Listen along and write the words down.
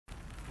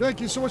Thank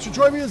you so much for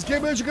joining me. This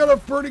GameEdged, you got a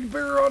burning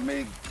bear on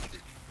me.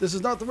 This is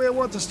not the way I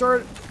want to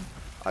start.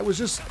 I was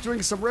just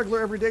doing some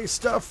regular everyday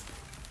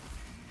stuff.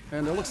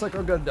 And it looks like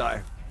I'm gonna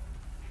die.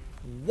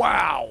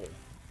 Wow.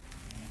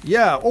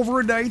 Yeah,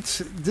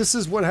 overnight, this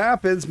is what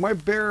happens. My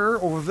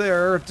bear over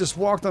there just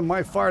walked on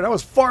my fire. And I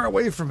was far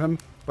away from him,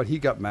 but he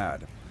got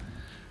mad.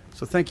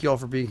 So thank you all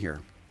for being here.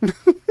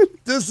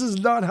 This is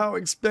not how I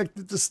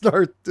expected to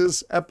start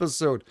this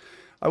episode.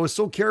 I was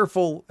so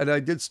careful, and I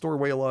did store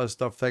away a lot of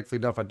stuff, thankfully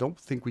enough. I don't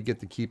think we get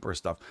to keep our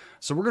stuff.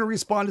 So we're going to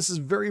respawn. This is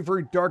very,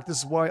 very dark. This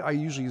is why I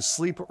usually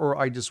sleep or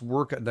I just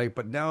work at night.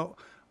 But now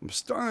I'm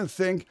starting to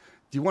think,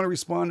 do you want to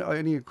respawn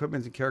any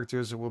equipment and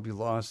characters that will be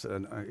lost?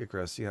 And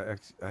ICARUS,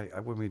 yeah,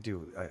 what do we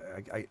do?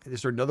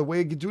 Is there another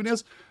way of doing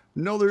this?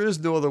 No, there is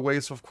no other way.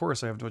 So, of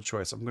course, I have no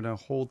choice. I'm going to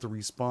hold the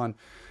respawn.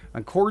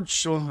 And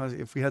Corge,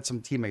 if we had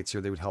some teammates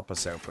here, they would help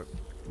us out. But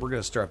we're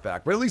going to start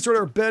back. But at least we're at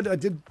our bed. I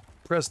did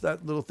press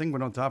that little thing,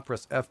 went on top,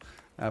 press F.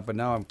 But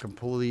now I'm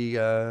completely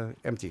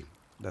empty.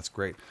 That's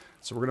great.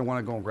 So we're going to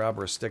want to go and grab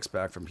our sticks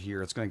back from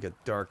here. It's going to get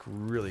dark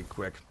really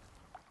quick.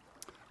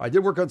 I did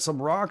work on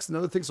some rocks and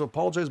other things, so I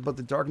apologize about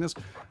the darkness.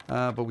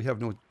 But we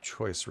have no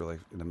choice, really,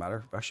 in the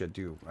matter. Actually, I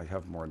do. I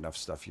have more enough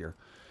stuff here.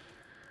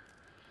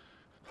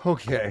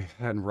 Okay,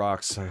 and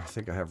rocks. I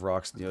think I have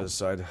rocks on the other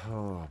side.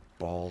 Oh,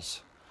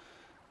 balls.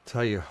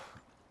 Tell you,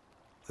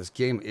 this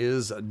game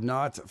is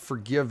not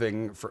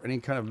forgiving for any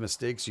kind of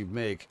mistakes you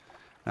make.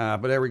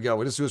 But there we go.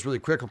 We'll just do this really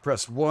quick. We'll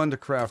press 1 to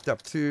craft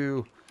up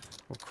 2.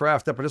 We'll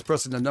craft up. I'm just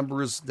pressing the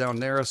numbers down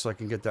there so I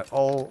can get that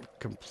all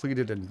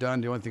completed and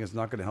done. The only thing that's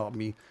not going to help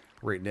me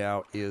right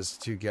now is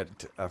to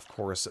get, of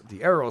course,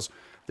 the arrows.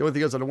 The only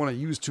thing is I don't want to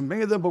use too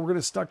many of them, but we're going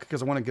to stuck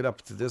because I want to get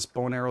up to this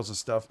bone arrows and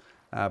stuff.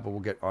 But we'll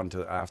get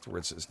onto it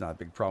afterwards. It's not a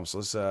big problem. So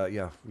let's,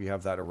 yeah, we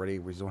have that already.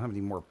 We don't have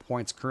any more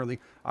points currently.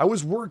 I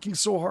was working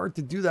so hard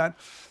to do that,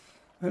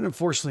 and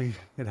unfortunately,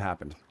 it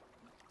happened.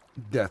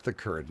 Death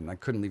occurred, and I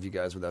couldn't leave you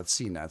guys without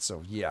seeing that.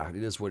 So yeah, it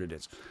is what it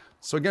is.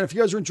 So again, if you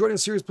guys are enjoying the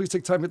series, please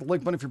take time to hit the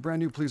like button. If you're brand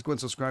new, please go and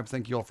subscribe.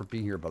 Thank you all for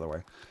being here, by the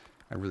way.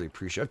 I really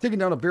appreciate it. I've taken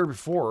down a bear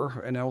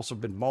before, and I've also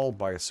been mauled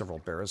by several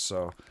bears.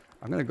 So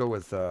I'm going to go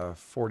with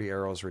 40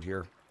 arrows right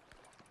here.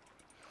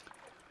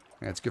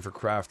 And it's good for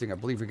crafting. I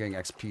believe you're getting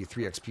XP,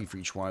 3 XP for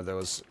each one of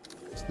those.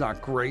 It's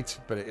not great,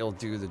 but it'll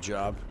do the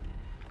job.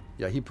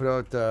 Yeah, he put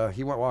out,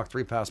 he walked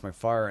 3 past my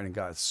fire and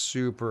got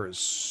super,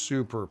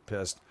 super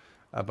pissed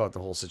about the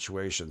whole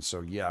situation.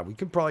 So yeah, we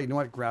could probably, you know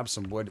what, grab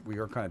some wood. We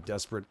are kind of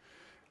desperate.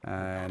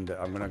 And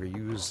I'm going to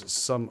use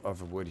some of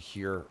the wood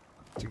here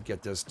to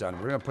get this done.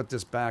 We're going to put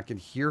this back in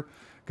here.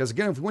 Because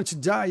again, if once you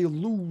die, you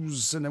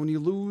lose. And then when you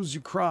lose,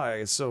 you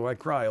cry. So I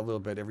cry a little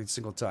bit every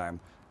single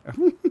time.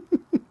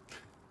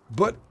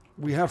 But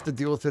we have to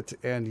deal with it.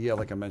 And yeah,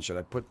 like I mentioned,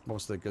 I put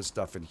most of the good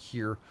stuff in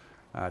here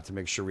to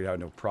make sure we have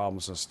no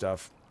problems and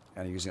stuff.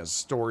 And I'm using it as a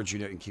storage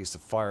unit in case the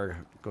fire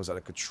goes out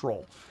of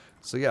control.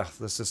 So yeah,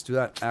 let's just do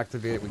that.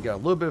 Activate it. We got a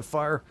little bit of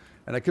fire.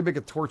 And I could make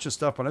a torch and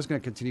stuff, but I'm just going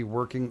to continue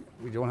working.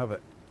 We don't have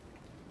it.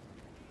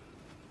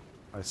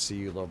 I see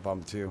you, little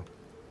bum, too.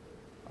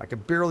 I can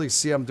barely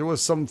see him. There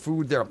was some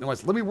food there.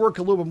 Anyways, let me work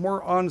a little bit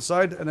more on the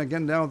side. And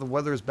again, now the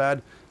weather is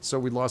bad, so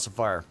we lost the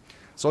fire.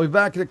 So I'll be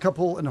back in a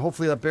couple, and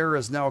hopefully that bear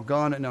is now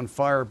gone and on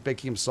fire,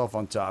 baking himself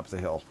on top of the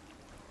hill.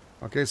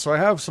 Okay, so I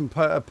have some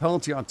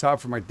penalty on top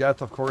for my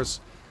death, of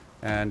course.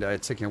 And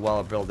it's taking a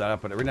while to build that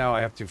up. But right now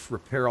I have to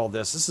repair all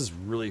this. This is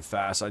really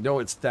fast. I know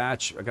it's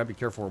thatch. I got to be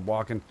careful we're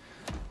walking.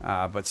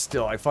 But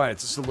still, I find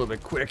it's just a little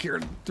bit quick here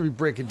to be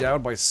breaking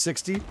down by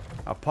 60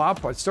 a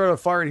pop. I started a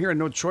fire in here and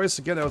no choice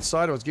to get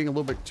outside. I was getting a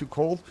little bit too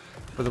cold.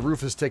 But the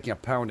roof is taking a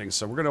pounding.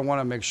 So we're going to want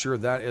to make sure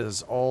that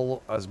is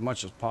all as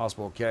much as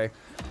possible, okay?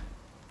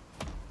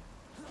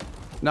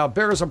 Now,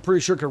 bears, I'm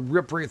pretty sure, can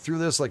rip right through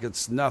this like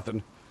it's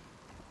nothing.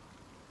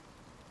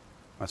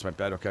 That's my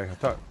bed, okay? I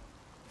thought...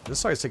 This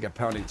side's taking a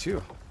pounding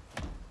too.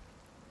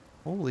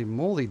 Holy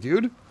moly,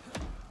 dude.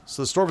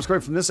 So the storm is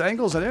coming from this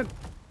angle, is that it?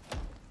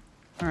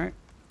 Alright.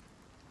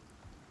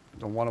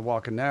 Don't want to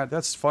walk in that.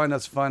 That's fine,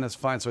 that's fine, that's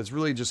fine. So it's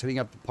really just hitting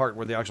up the part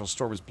where the actual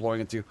storm is blowing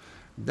into.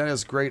 That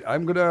is great.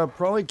 I'm going to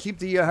probably keep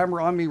the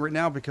hammer on me right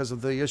now because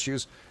of the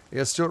issues.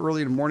 It's still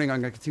early in the morning. I'm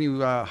going to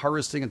continue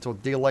harvesting until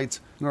daylight.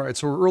 Alright,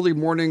 so early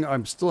morning.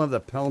 I still have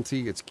that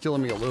penalty. It's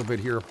killing me a little bit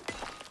here.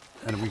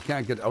 And we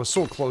can't get... I was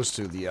so close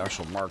to the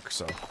actual mark,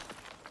 so...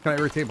 Kind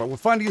of irritating, but we'll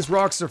find these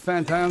rocks. They're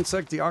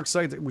fantastic. The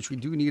oxide, which we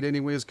do need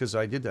anyways, because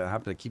I did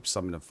happen to keep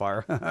some in the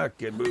fire.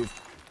 Good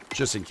move.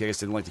 Just in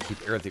case. I didn't like to keep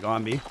everything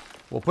on me.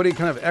 We'll put any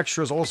kind of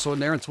extras also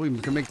in there until we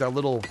can make that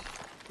little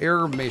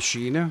air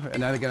machine.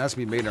 And then again, that's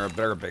going to be made in our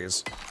bear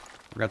base. We're going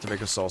to have to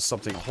make ourselves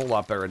something a whole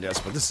lot better than this.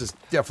 But this is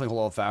definitely a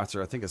whole lot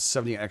faster. I think it's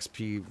 70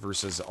 XP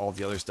versus all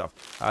the other stuff.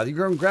 You're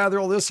going to gather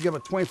all this. You get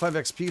about 25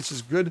 XP, which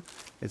is good.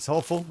 It's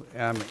helpful.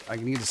 I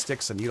need the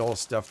sticks. I need all the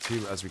stuff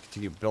too as we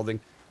continue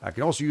building. I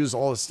can also use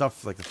all the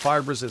stuff like the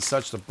fibers and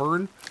such to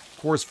burn. Of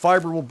course,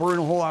 fiber will burn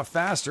a whole lot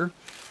faster.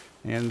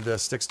 And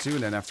sticks too.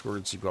 And then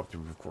afterwards, you go up to,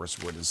 of course,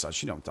 wood and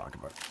such. You know what I'm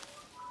talking about.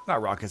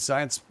 Not rocket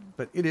science,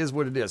 but it is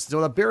what it is. So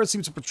the bear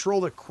seems to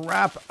patrol the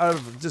crap out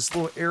of this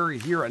little area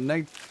here at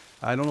night.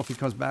 I don't know if he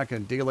comes back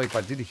in daylight,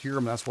 but I did hear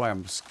him. That's why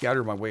I'm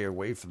scattering my way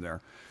away from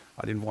there.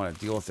 I didn't want to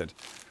deal with it.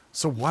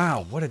 So,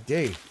 wow, what a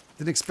day.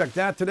 Didn't expect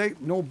that today.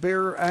 No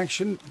bear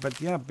action.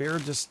 But, yeah, bear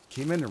just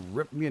came in and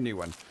ripped me a new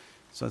one.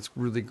 So that's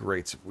really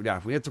great.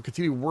 Yeah, we have to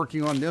continue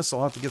working on this.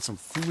 I'll have to get some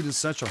food and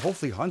such. I'll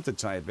hopefully hunt a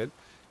tiny bit.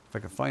 If I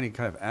can find any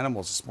kind of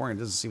animals this morning. It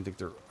doesn't seem like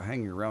they're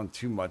hanging around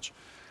too much,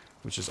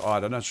 which is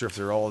odd. I'm not sure if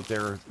they're all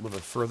there a little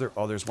bit further.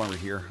 Oh, there's one right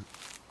here.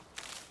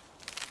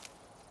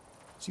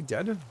 Is he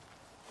dead?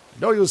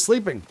 No, he was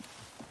sleeping.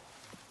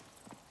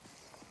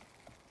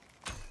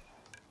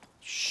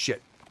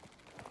 Shit.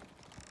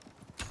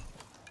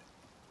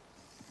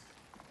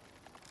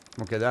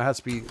 Okay, that has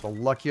to be the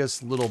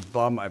luckiest little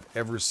bum I've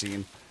ever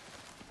seen.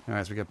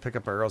 Alright, so we gotta pick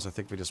up our arrows. I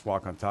think we just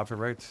walk on top of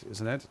it, right?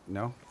 Isn't it?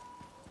 No?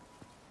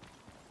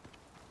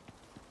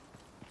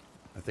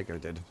 I think I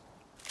did.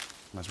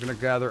 We're gonna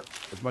gather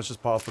as much as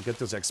possible, get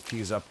those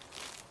XPs up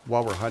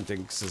while we're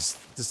hunting, because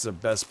this is the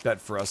best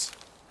bet for us.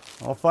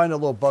 I'll find a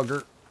little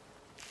bugger.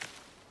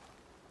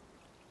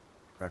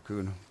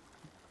 Raccoon.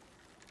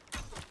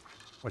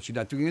 What you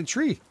not doing in a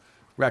tree?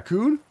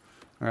 Raccoon?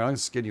 Alright, I'm gonna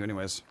skin you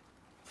anyways.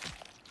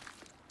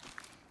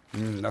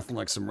 Nothing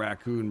like some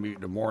raccoon meat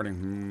in the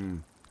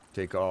morning.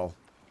 Take all.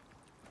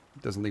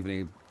 Doesn't leave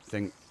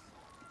anything.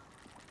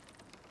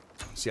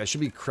 See, I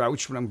should be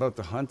crouched when I'm about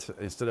to hunt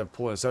instead of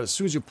pulling this out. As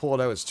soon as you pull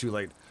it out, it's too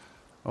late.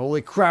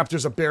 Holy crap,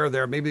 there's a bear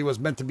there. Maybe it was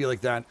meant to be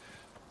like that.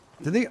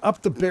 Did they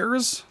up the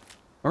bears?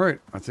 All right,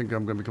 I think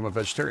I'm going to become a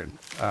vegetarian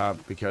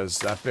because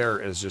that bear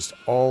is just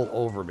all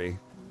over me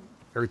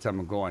every time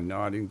I'm going.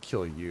 No, I didn't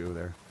kill you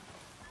there.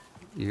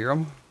 You hear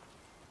him?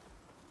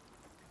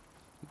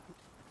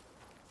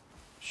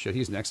 Shit,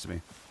 he's next to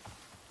me.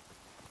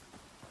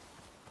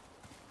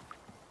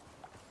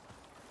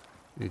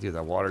 Need to get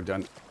that water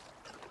done.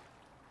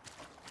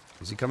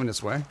 Is he coming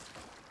this way?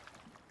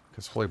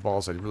 Because holy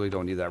balls, I really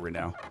don't need that right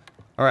now.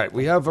 Alright,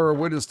 we have our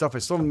wood and stuff. I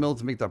still haven't been able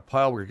to make that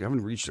pile. We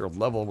haven't reached our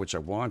level, which I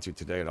want to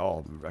today at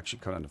all. I'm actually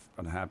kind of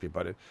unhappy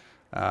about it.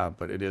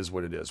 But it is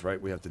what it is,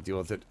 right? We have to deal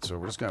with it. So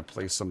we're just going to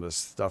place some of this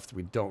stuff that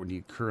we don't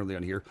need currently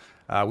on here.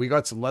 We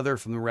got some leather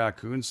from the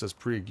raccoons. That's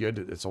pretty good.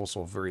 It's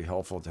also very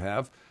helpful to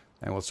have.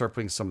 And we'll start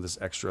putting some of this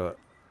extra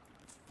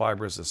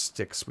fibers and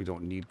sticks we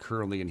don't need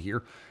currently in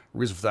here. The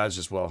reason for that is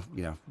just, well,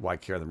 you know, why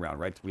carry them around,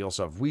 right? We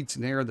also have wheat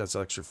in there. That's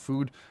extra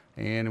food.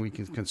 And we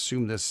can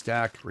consume this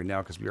stack right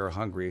now because we are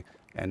hungry.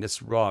 And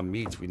this raw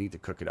meat, we need to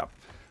cook it up.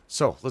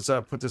 So let's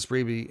put this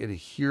baby in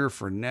here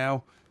for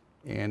now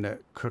and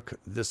cook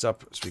this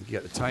up so we can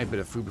get a tiny bit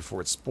of food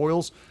before it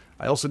spoils.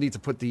 I also need to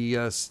put the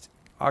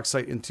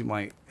oxide into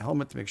my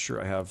helmet to make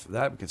sure I have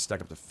that. We can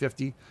stack up to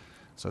 50.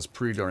 So that's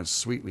pretty darn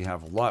sweet. We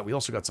have a lot. We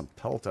also got some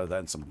pelt out of that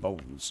and some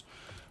bones.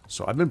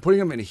 So I've been putting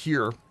them in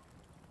here.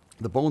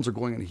 The bones are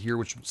going in here,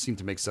 which seem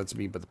to make sense to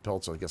me, but the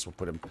pelts, I guess we'll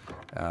put them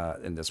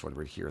in this one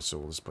right here. So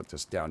we'll just put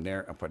this down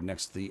there and put it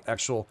next to the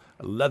actual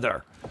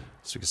leather.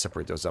 So we can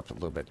separate those up a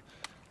little bit.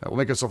 We'll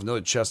make ourselves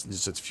another chest in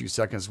just a few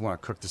seconds. We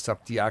want to cook this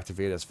up,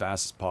 deactivate it as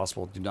fast as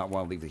possible. Do not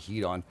want to leave the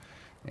heat on.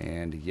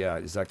 And yeah,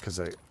 is that because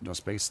I no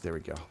space? There we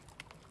go.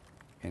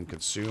 And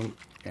consume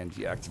and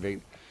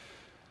deactivate.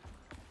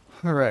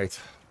 All right.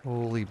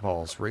 Holy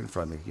balls, right in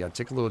front of me. Yeah,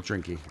 take a little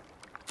drinky.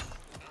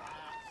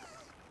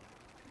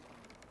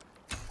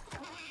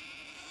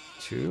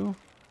 2.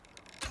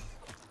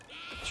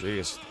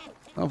 Jeez. I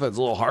don't know if that's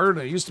a little harder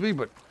than it used to be,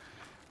 but it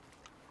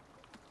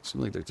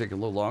seems like they're taking a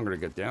little longer to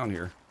get down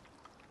here.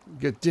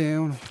 Get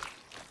down.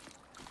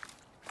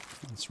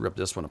 Let's rip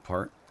this one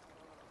apart.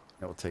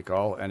 That will take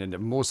all. And then the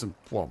most,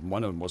 well,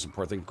 one of the most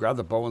important things, grab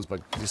the bones, but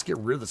just get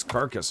rid of this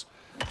carcass.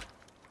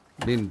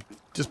 I mean,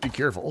 just be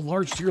careful. Oh,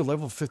 large deer,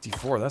 level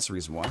 54. That's the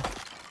reason why.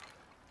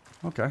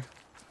 Okay.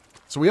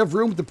 So we have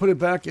room to put it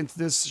back into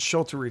this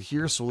shelter right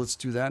here, so let's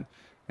do that.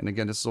 And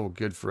again, this is all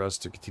good for us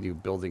to continue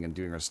building and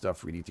doing our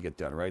stuff we need to get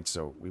done, right?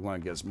 So we want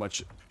to get as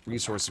much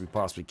resources as we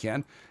possibly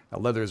can. Now,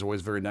 leather is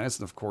always very nice,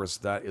 and of course,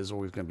 that is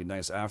always going to be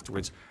nice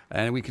afterwards.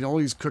 And we can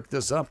always cook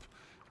this up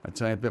a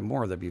tiny bit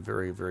more. That'd be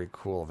very, very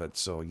cool of it.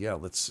 So yeah,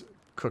 let's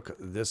cook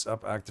this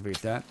up,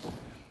 activate that.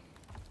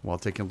 While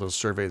taking a little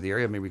survey of the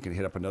area, maybe we can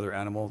hit up another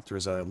animal.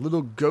 There's a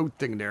little goat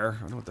thing there.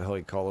 I don't know what the hell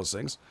you call those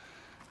things.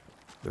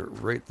 They're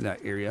right in that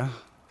area.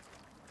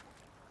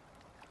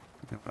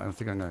 I don't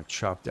think I'm going to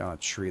chop down a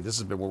tree. This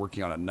has been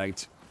working on at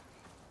night.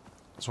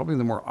 So hoping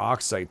the more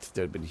oxide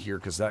that had been here,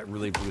 because that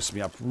really boosts me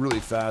up really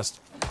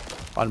fast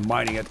on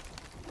mining it.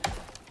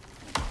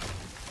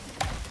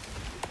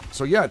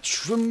 So yeah,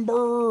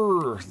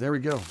 timber. There we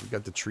go. We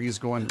got the trees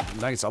going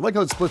nice. I like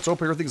how it splits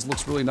open. Everything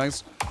looks really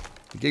nice.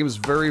 The game is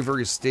very,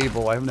 very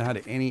stable. I haven't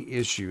had any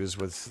issues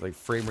with like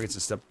frame rates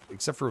and stuff,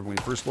 except for when we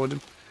first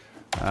loaded.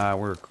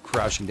 We're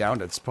crashing down.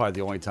 That's probably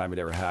the only time it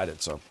ever had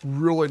it. So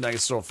really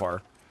nice so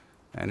far.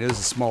 And it is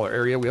a smaller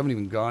area. We haven't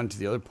even gone to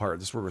the other part.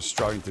 This is what we're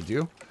striving to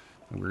do.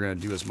 And we're going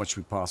to do as much as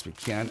we possibly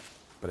can.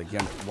 But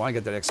again, I want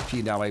to get that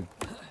XP now.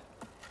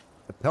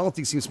 The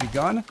penalty seems to be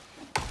gone.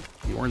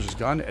 The orange is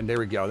gone. And there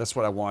we go. That's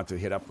what I want to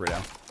hit up right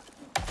now.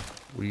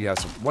 We have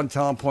 1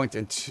 talent point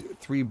and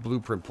 3 3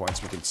 blueprint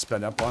points we can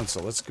spend up on,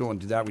 so let's go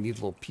and do that. We need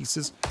little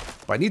pieces.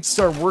 But I need to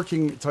start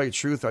working, to tell you the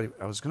truth. I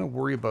was going to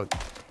worry about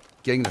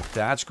getting the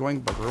thatch going,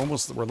 but we're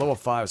level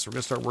 5, so we're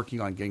going to start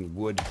working on getting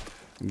wood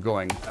and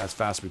going as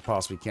fast as we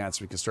possibly can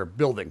so we can start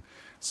building.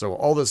 So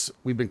all this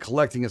we've been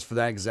collecting is for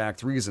that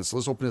exact reason. So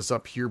let's open this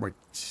up here, my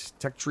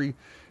tech tree,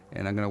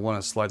 and I'm going to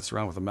want to slide this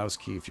around with a mouse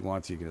key. If you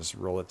want to, you can just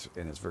roll it,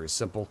 and it's very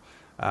simple.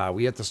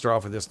 We have to start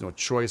off with this, no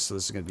choice, so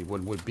this is going to be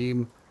 1 wood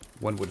beam,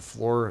 1 wood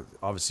floor,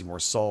 obviously more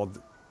solid.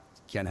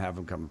 You can't have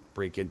them come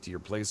break into your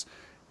place.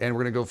 And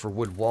we're going to go for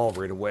wood wall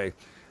right away.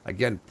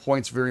 Again,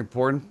 points very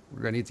important.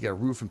 We're going to need to get a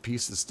roof and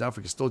piece and stuff.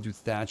 We can still do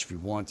thatch if you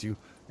want to,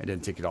 and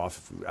then take it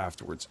off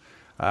afterwards.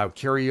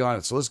 Carry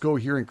on. So let's go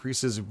here.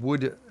 Increases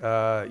wood.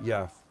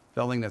 Yeah,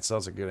 felling. That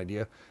sounds like a good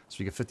idea. So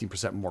we get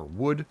 15% more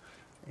wood.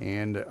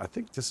 And I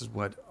think this is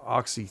what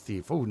Oxy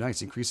Thief. Oh,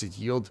 nice. Increases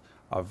yield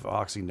of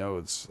Oxy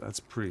nodes. That's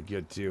pretty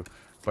good too.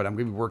 But I'm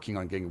going to be working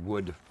on getting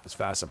wood as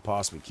fast as I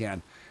possibly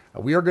can.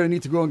 We are going to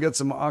need to go and get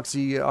some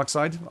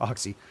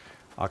oxycodone.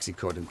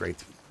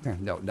 Great.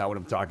 No, not what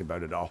I'm talking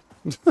about at all.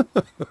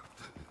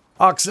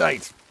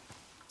 Oxide. So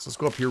let's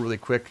go up here really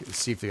quick and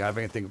see if they have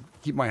anything.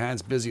 Keep my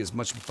hands busy as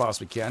much as we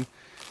possibly can.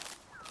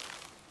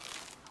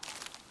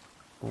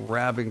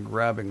 Grabbing.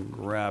 I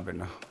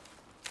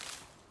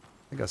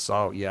think I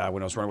saw, yeah,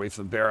 when I was running away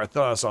from the bear, I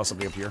thought I saw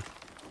something up here.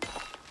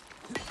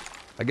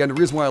 Again, the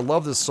reason why I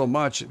love this so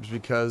much is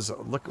because,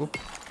 look,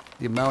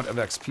 the amount of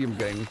XP I'm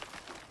getting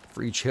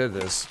for each hit of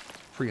this.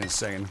 Pretty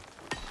insane.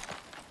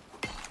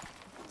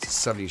 It's a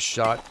 70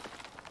 shot.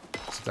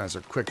 Sometimes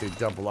they're quick, they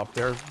double up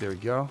there. There we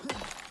go.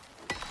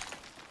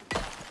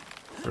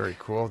 Very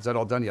cool. Is that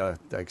all done? Yeah,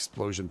 the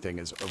explosion thing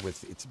is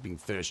with it's being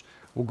finished.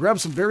 We'll grab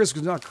some berries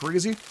because it's not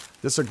crazy.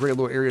 This is a great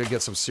little area to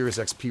get some serious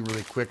XP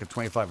really quick at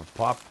 25 a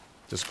pop.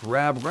 Just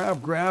grab.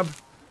 God,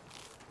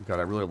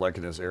 I really like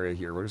in this area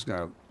here. We're just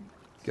going to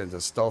get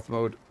into stealth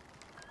mode.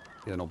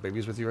 Yeah, no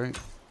babies with you, right?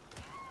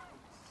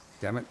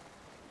 Damn it.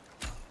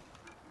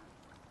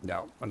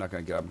 No, I'm not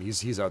going to get him.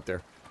 He's out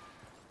there.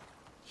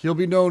 He'll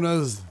be known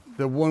as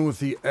the one with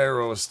the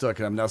arrow stuck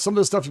in him. Now, some of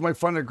the stuff you might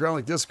find on the ground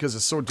like this, because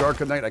it's so dark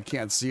at night, I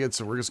can't see it,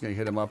 so we're just going to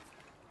hit him up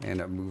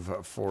and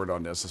move forward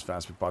on this as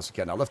fast as we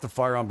possibly can. I left the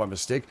fire on by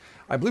mistake.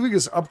 I believe we can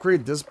just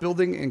upgrade this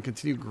building and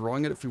continue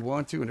growing it if we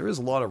want to, and there is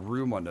a lot of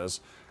room on this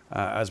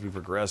as we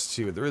progress,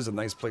 too. There is a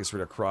nice place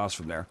right across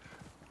from there.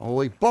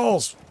 Holy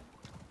balls!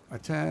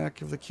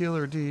 Attack of the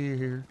killer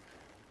deer.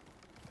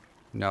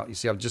 No, you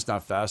see, I'm just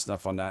not fast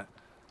enough on that.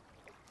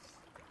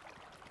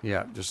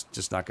 Yeah,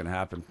 just not going to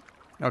happen.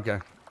 Okay.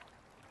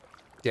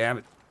 Damn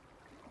it.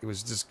 It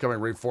was just coming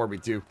right for me,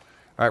 too.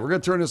 All right, we're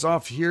going to turn this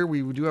off here.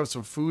 We do have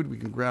some food. We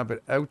can grab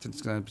it out.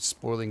 It's going to be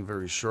spoiling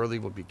very shortly.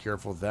 We'll be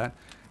careful of that.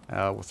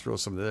 We'll throw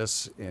some of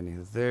this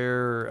in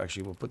there.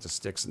 Actually, we'll put the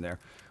sticks in there.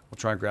 We'll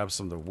try and grab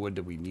some of the wood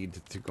that we need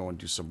to go and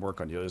do some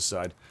work on the other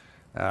side.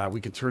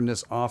 We can turn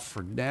this off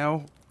for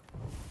now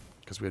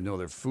because we have no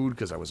other food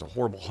because I was a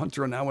horrible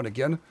hunter on that one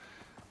again.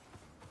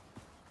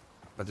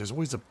 But there's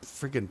always a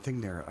friggin' thing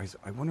there.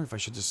 I wonder if I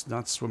should just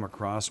not swim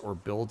across or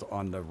build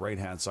on the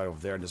right-hand side over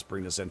there and just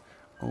bring this in.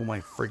 Oh my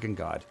friggin'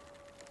 god.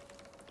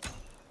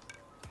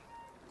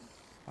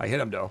 I hit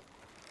him, though.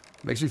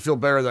 Makes me feel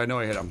better that I know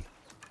I hit him.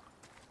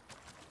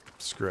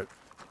 Screw it.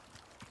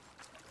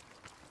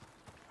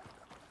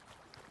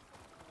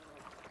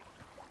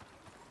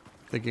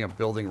 Thinking of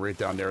building right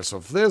down there.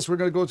 So for this, we're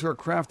going to go to our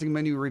crafting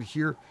menu right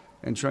here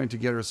and trying to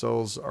get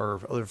ourselves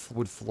our other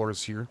wood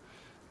floors here.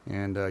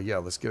 And, yeah,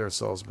 let's get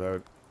ourselves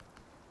about,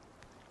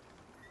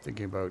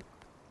 thinking about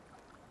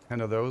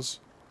 10 of those.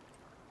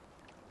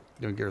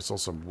 Then get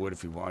ourselves some wood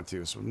if we want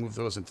to. So we'll move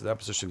those into that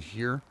position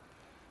here.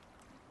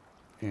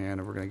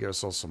 And we're going to get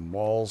ourselves some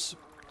walls,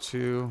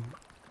 too.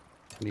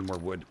 I need more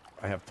wood.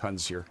 I have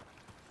tons here.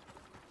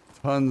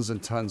 Tons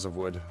and tons of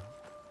wood.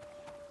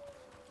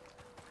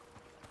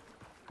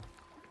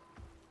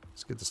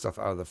 Let's get the stuff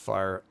out of the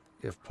fire,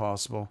 if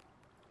possible.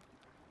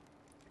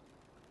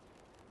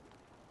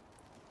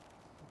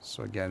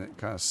 So again, it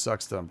kind of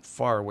sucks that I'm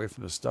far away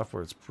from the stuff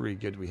where it's pretty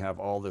good. We have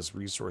all this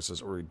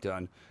resources already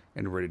done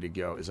and ready to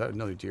go. Is that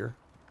another deer?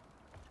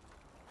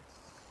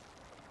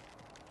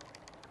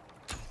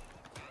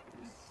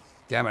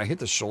 Damn it, I hit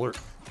the shoulder.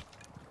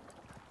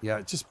 Yeah,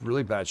 it's just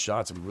really bad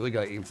shots. I really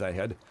got to aim for that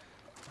head.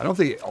 I don't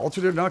think it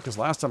altered it or not, because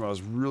last time I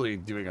was really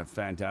doing a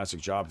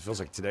fantastic job. It feels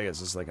like today is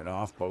just like an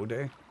off bow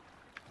day.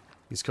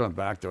 He's coming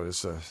back, though.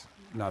 He's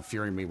not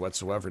fearing me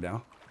whatsoever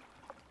now.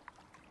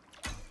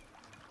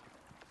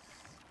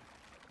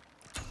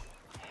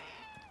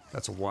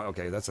 That's a one.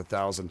 Okay, that's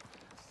 1,000.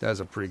 That is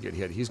a pretty good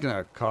hit. He's going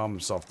to calm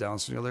himself down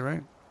soon,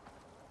 right?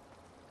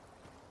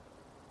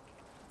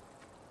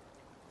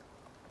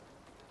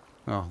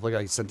 Oh, look,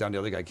 I sent down the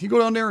other guy. Can you go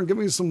down there and give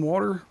me some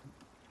water?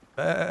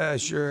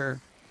 Sure.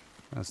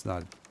 That's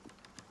not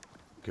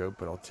good,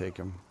 but I'll take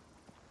him.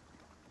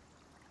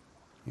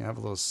 Yeah, have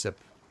a little sip.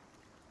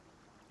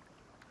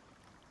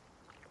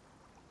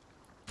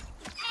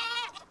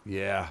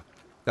 Yeah,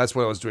 that's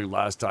what I was doing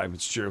last time.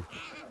 It's true.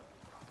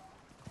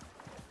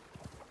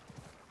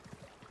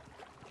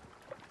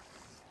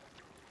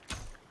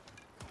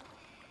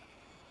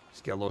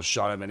 Just get a little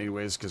shot at him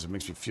anyways, because it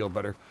makes me feel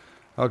better.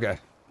 Okay.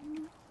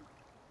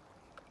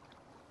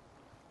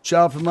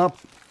 Chop him up.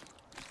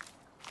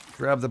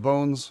 Grab the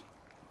bones.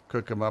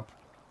 Cook them up.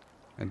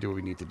 And do what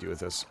we need to do with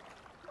this.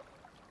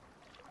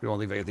 We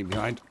won't leave anything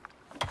behind.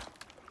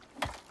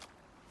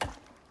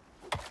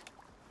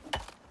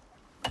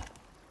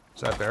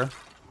 Is that bear?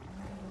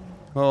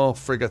 Oh,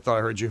 frig, I thought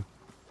I heard you.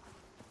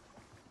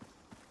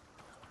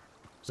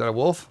 Is that a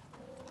wolf?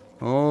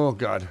 Oh,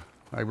 God.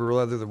 I would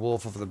rather the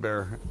wolf over the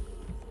bear.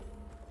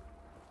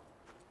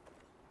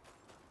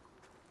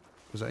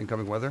 Was that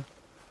incoming weather?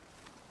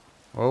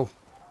 Oh.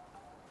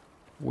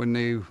 When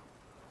a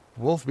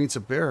wolf meets a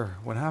bear,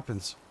 what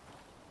happens?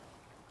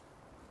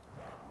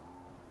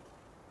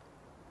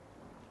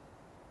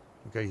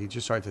 Okay, he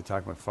just tried to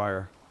attack my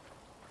fire.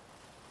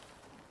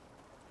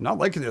 Not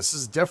liking this.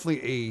 This is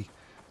definitely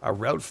a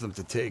route for them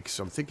to take,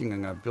 so I'm thinking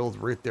I'm going to build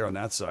right there on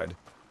that side.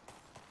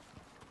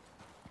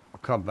 I'll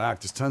come back.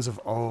 There's tons of...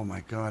 Oh,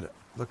 my God.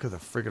 Look at the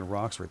friggin'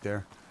 rocks right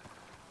there.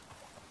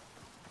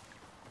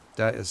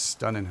 That is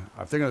stunning.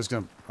 I think I was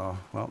going to... Oh,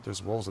 well,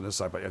 there's wolves on this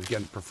side, but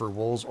again, prefer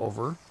wolves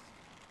over...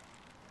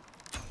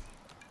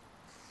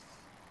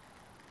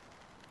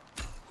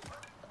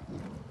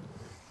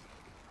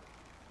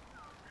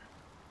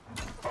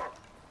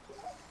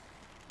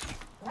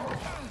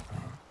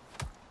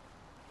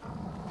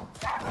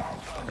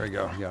 There you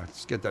go. Yeah,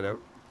 let's get that out.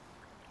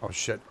 Oh,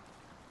 shit.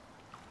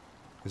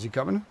 Is he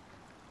coming?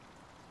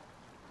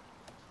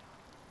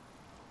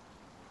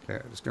 Okay,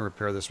 I'm just going to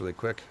repair this really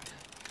quick.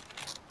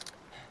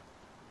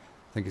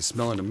 I think he's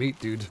smelling the meat,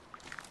 dude.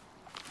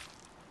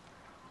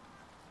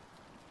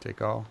 Take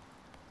all.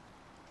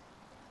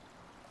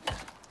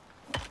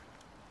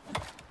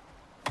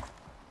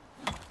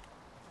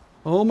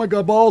 Oh my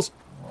God, balls!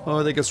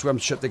 Oh, they can swim.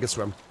 Shit, they can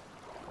swim.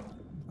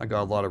 I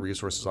got a lot of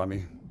resources on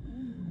me.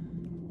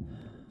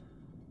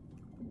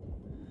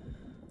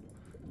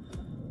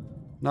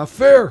 Not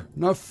fair!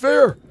 Not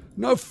fair!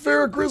 Not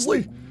fair,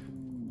 Grizzly!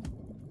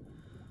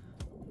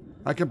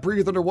 I can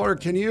breathe underwater,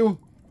 can you?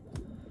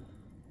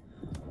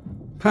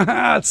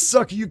 Haha,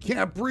 sucky, you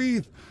can't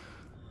breathe!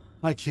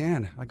 I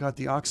can. I got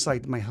the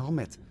oxide in my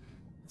helmet.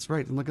 That's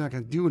right, and look what I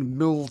can do in the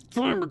middle of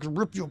time. I can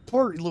rip you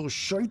apart, you little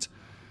shite.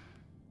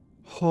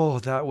 Oh,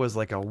 that was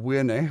like a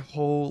win, eh?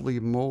 Holy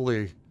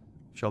moly.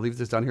 Shall I leave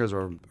this down here as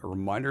a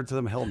reminder to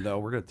them? Hell no,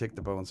 we're gonna take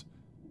the bones.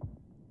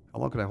 How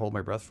long can I hold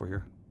my breath for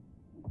here?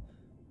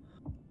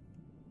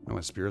 Oh,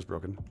 my spear is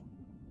broken.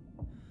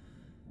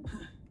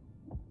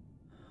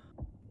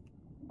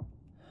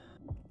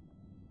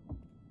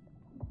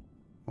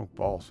 Oh,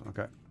 balls.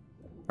 Okay.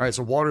 Alright,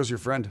 so water's your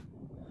friend.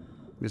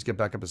 Let me just get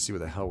back up and see where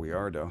the hell we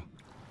are, though.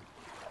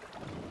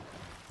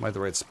 Am I at the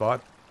right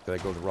spot? Did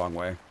I go the wrong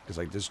way? Because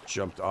I just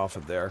jumped off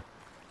of there.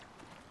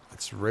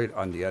 It's right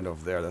on the end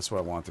over there. That's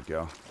where I want to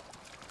go.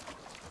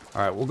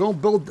 Alright, we'll go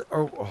build...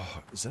 Oh,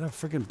 is that a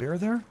freaking bear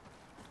there?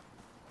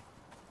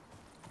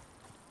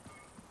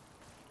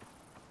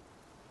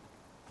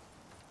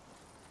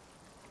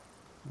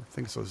 I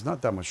think so. There's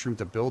not that much room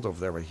to build over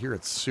there, but here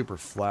it's super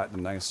flat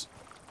and nice.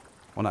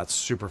 Well, not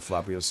super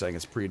flat, but I was saying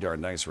it's pretty darn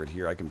nice right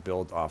here. I can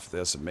build off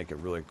this and make it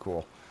really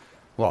cool.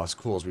 Well, as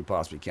cool as we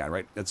possibly can,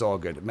 right? It's all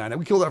good. Man,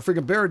 we killed that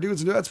freaking bear,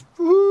 dudes, and that's...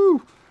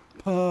 Woo!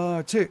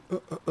 Party!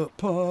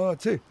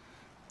 Party!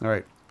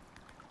 Alright.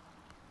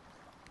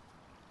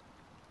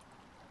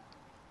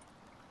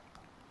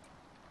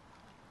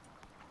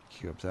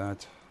 Queue up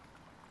that.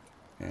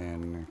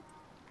 And...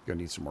 gonna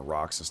need some more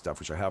rocks and stuff,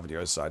 which I have on the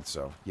other side,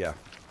 so, yeah.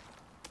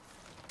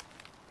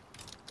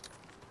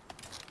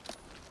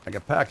 I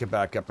can pack it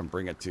back up and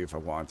bring it to if I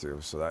want to,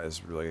 so that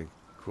is really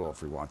cool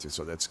if we want to.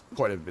 So that's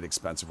quite a bit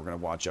expensive. We're going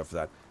to watch out for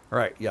that. All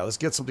right, yeah, let's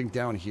get something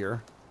down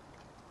here.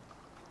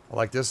 I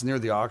like this near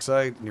the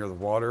oxide, near the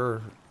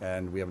water,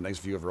 and we have a nice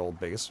view of our old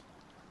base.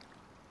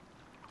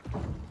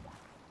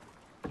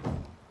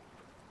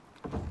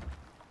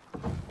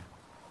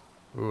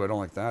 Ooh, I don't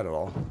like that at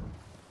all.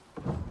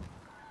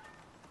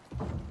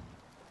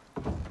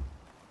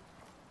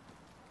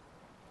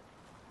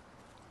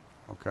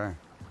 Okay.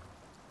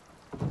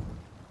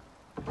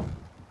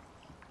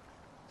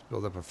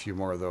 Build up a few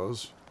more of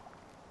those.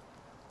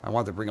 I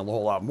want to bring a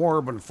whole lot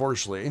more, but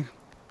unfortunately,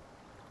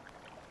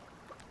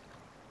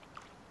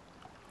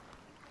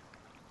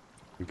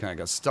 we kind of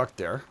got stuck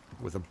there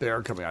with a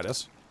bear coming at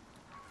us.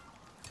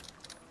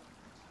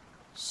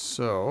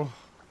 So,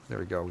 there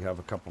we go. We have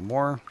a couple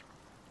more.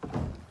 I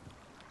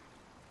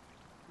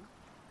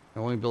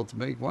only built to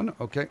make one.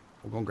 Okay,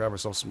 we'll go and grab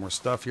ourselves some more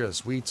stuff here.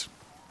 That's wheat.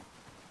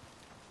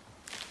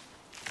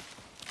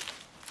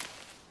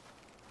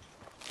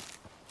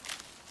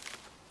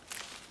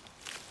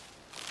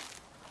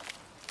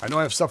 I know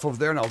I have stuff over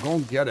there, and I'll go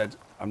and get it.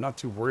 I'm not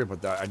too worried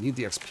about that. I need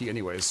the XP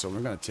anyways, so we're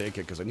going to take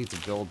it because I need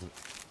to build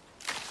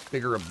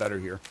bigger and better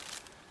here.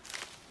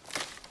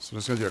 So I'm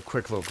just going to do a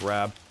quick little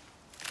grab.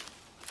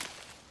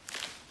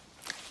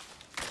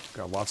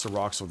 Got lots of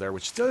rocks over there,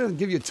 which still doesn't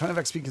give you a ton of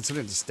XP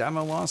considering the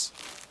stamina loss.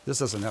 This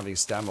doesn't have any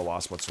stamina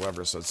loss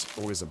whatsoever, so it's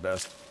always the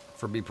best.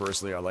 For me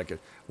personally, I like it.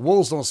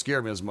 Wolves don't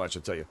scare me as much,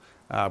 I'll tell you.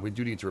 We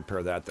do need to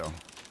repair that, though.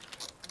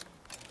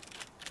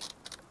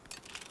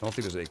 I don't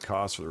think there's any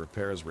cost for the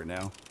repairs right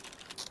now.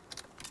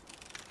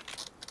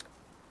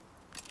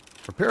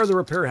 Repair the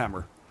repair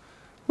hammer.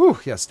 Whew,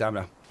 yeah,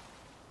 stamina.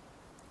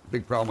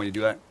 Big problem when you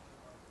do that.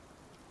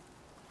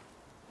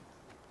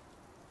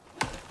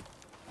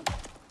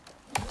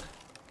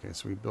 Okay,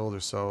 so we build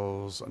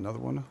ourselves another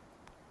one.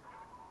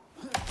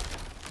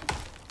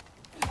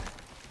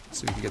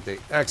 So we can get the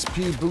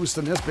XP boost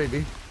on this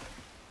baby.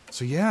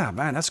 So yeah,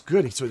 man, that's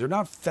good. So they're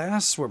not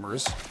fast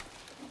swimmers.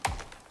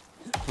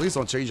 Please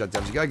don't change that,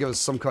 devs. You gotta give us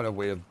some kind of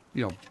way of,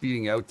 you know,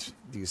 beating out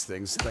these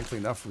things. Thankfully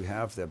enough, we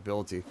have the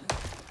ability.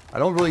 I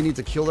don't really need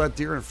to kill that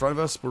deer in front of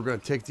us, but we're gonna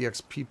take the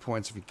XP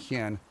points if we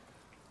can.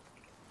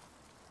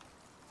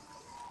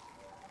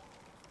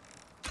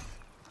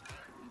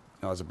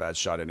 No, it was a bad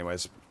shot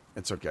anyways.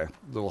 It's okay. A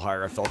little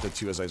higher. I felt it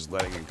too as I was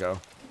letting it go.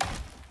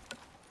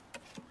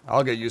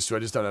 I'll get used to it.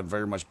 I just don't have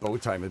very much bow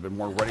time. I've been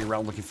more running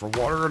around looking for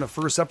water in the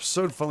first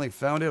episode. Finally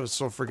found it. I was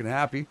so freaking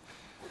happy.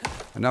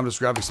 And now I'm just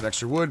grabbing some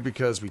extra wood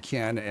because we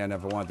can, and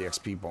if I want the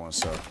XP bonus.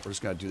 So we're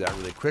just going to do that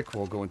really quick.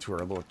 We'll go into our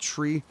little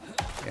tree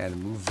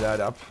and move that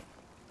up.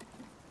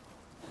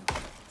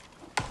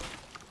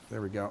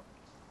 There we go.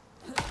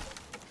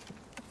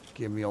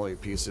 Give me all your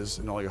pieces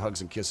and all your hugs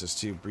and kisses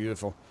too.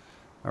 Beautiful.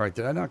 All right,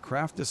 did I not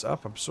craft this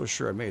up? I'm so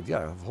sure I made.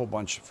 Yeah, a whole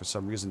bunch for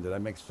some reason. Did I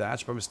make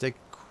thatch by mistake?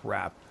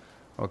 Crap.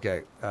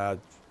 Okay,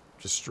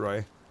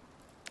 destroy.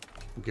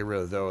 Get rid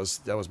of those.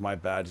 That was my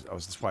bad.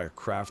 That's why I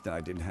crafted and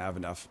I didn't have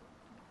enough.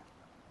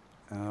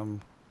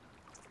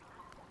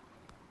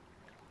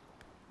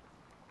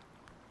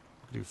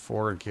 Do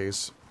 4 in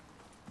case.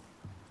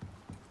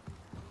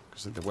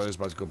 Because the weather's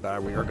about to go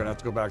bad. We are going to have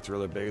to go back to our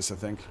other base, I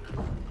think.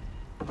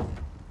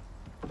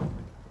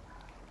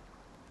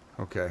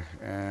 Okay,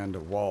 and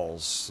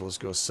walls. So let's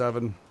go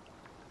 7.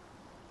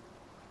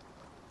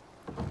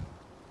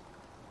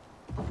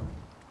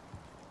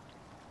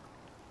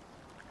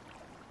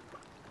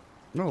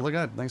 No, look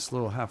at that nice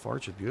little half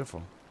arch. It's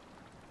beautiful.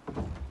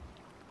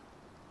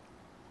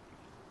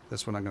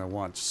 This one I'm going to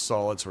want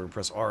solid, so we're going to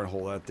press R and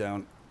hold that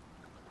down.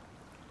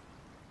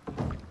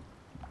 A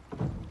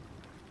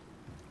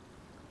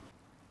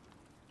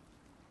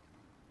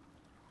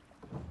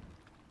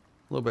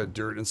little bit of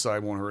dirt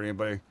inside won't hurt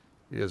anybody.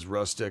 It is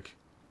rustic.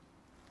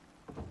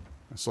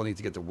 I still need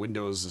to get the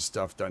windows and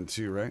stuff done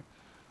too, right?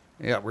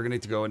 Yeah, we're going to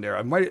need to go in there.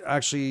 I might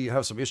actually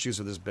have some issues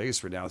with this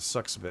base right now. It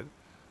sucks a bit.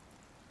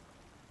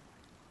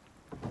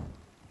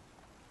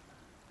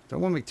 Do I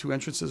want to make 2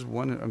 entrances?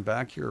 One in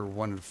back here or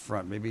one in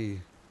front?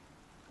 Maybe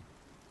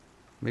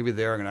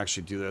there I'm going to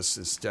actually do this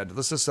instead.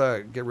 Let's just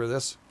get rid of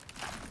this.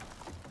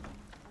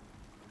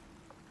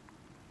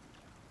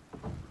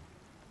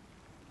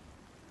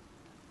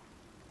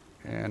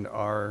 And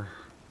our...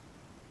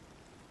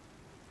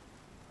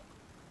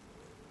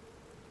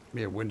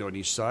 maybe a window on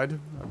each side.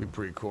 That'd be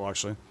pretty cool,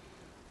 actually.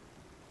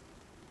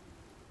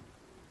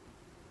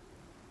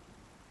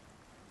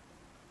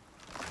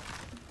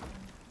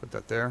 Put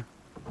that there.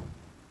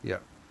 Yeah.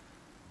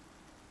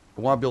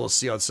 I want to be able to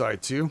see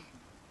outside, too.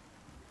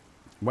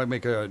 Might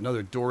make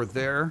another door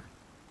there.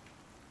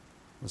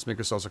 Let's make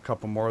ourselves a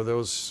couple more of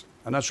those.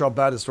 I'm not sure how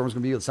bad the storm's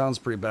going to be. It sounds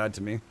pretty bad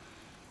to me.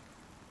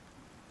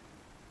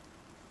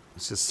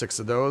 It's just 6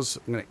 of those.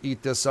 I'm going to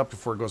eat this up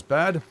before it goes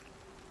bad.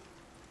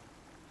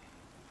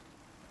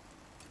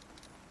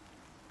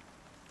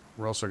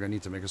 We're also going to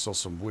need to make ourselves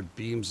some wood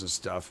beams and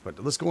stuff.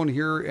 But let's go in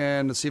here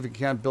and see if we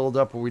can build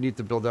up what we need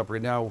to build up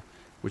right now,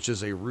 which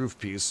is a roof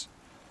piece.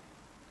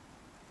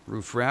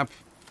 Roof ramp.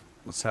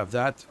 Let's have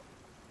that.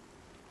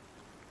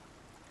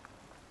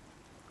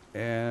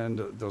 And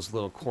those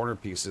little corner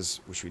pieces,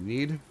 which we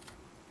need.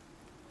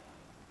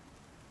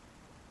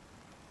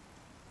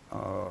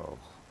 Oh,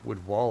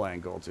 wood wall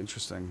angled.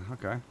 Interesting.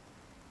 Okay.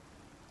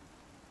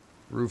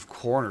 Roof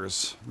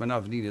corners. Might not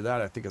have needed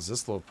that. I think it's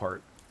this little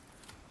part.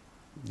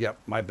 Yep,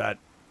 my bad.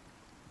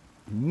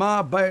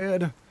 My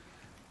bad.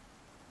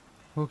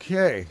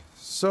 Okay.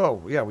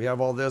 So, yeah, we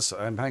have all this.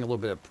 I'm having a little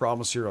bit of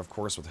problems here, of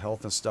course, with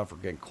health and stuff. We're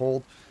getting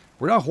cold.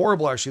 We're not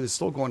horrible, actually. It's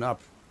still going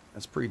up.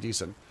 That's pretty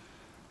decent.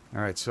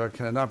 All right, so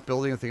can I not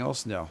build anything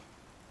else? No.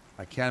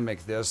 I can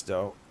make this,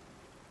 though.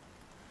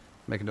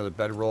 Make another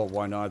bedroll.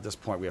 Why not? At this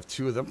point, we have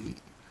 2 of them.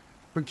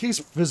 But in case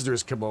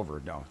visitors come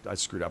over. No, I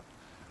screwed up.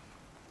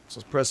 So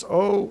let's press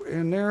O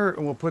in there,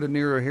 and we'll put it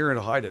near here and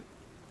hide it.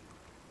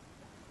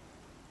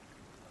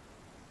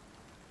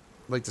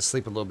 I'd like to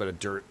sleep in a little bit of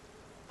dirt.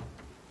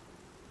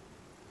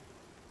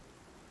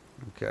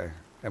 Okay.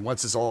 And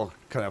once it's all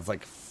kind of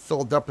like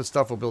filled up and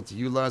stuff, we'll be able to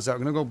utilize that. I'm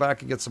going to go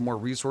back and get some more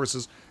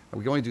resources. We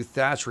can only do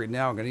thatch right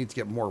now. I'm going to need to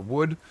get more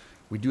wood.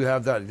 We do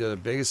have that at the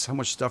base. How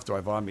much stuff do I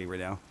have on me right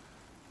now?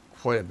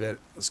 Quite a bit.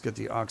 Let's get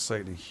the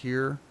oxide in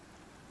here.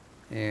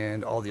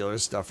 And all the other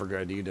stuff we're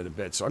going to need in a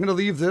bit. So I'm going to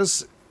leave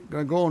this. I'm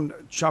going to go and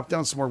chop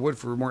down some more wood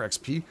for more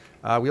XP.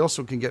 We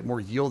also can get more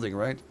yielding,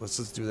 right? Let's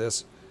do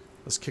this.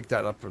 Let's kick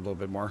that up a little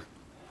bit more.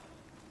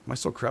 Am I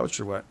still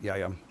crouched or what? Yeah, I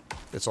am.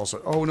 It's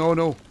also... oh, no,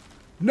 no.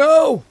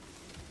 No!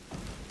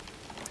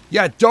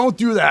 Yeah, don't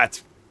do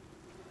that.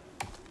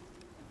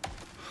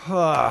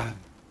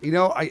 You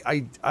know,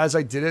 as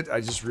I did it, I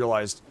just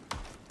realized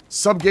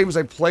Some games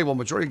I play, well,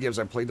 majority of games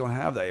I play don't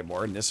have that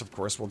anymore, and this, of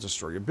course, will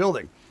destroy your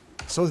building.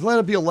 So let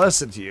it be a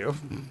lesson to you.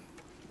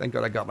 Thank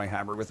God I got my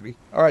hammer with me.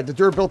 All right, the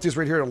durability is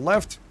right here to the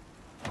left.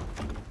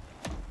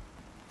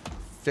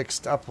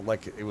 Fixed up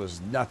like it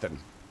was nothing.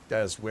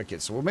 That is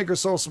wicked. So we'll make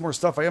ourselves some more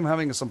stuff. I am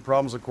having some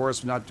problems, of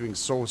course, not doing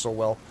so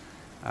well.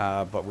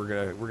 But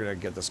we're gonna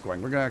get this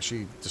going. We're gonna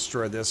actually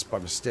destroy this by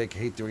mistake.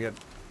 Hate doing it.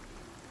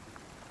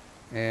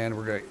 And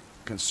we're gonna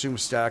consume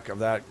stack of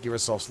that. Give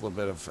ourselves a little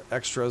bit of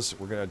extras.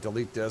 We're gonna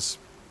delete this.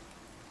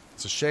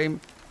 It's a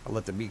shame. I'll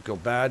let the meat go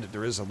bad.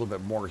 There is a little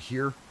bit more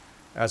here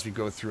as we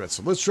go through it.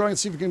 So let's try and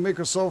see if we can make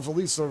ourselves at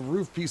least some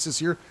roof pieces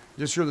here.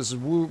 Just sure this is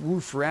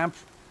roof ramp.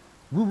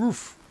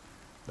 Roof.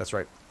 That's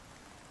right.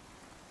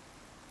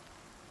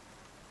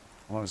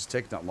 How long does it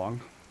take? Not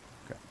long.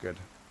 Okay, good.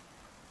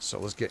 So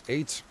let's get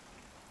 8.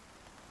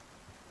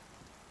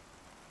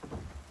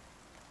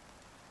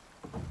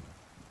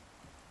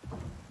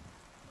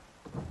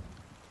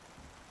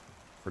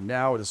 For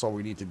now, that's all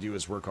we need to do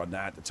is work on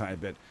that a tiny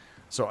bit.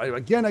 So,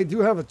 again, I do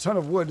have a ton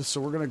of wood,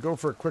 so we're going to go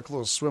for a quick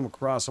little swim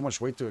across. How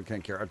much weight do I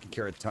can carry? I can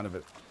carry a ton of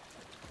it.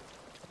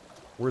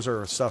 Where's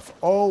our stuff?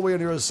 All the way on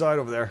the other side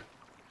over there.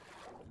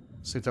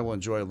 Same time, we'll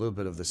enjoy a little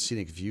bit of the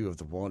scenic view of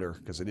the water,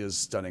 because it is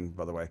stunning,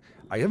 by the way.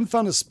 I haven't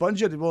found a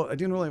sponge yet. Well, I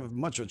didn't really have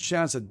much of a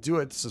chance to do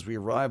it since we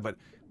arrived, but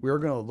we are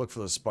going to look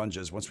for the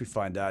sponges. Once we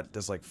find that,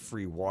 there's like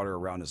free water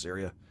around this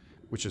area,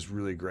 which is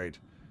really great.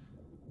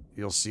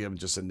 You'll see them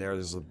just in there.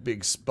 There's a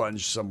big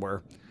sponge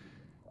somewhere.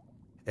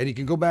 And you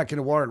can go back in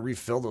the water and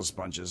refill those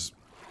sponges.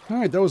 All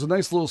right, that was a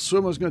nice little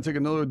swim. I was going to take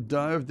another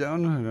dive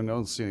down. And I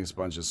don't see any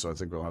sponges, so I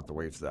think we'll have to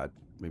wait for that.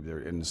 Maybe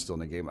they're still in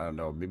the game. I don't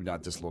know. Maybe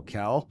not this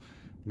locale.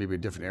 Maybe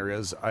in different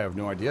areas. I have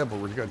no idea, but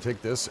we're going to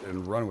take this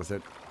and run with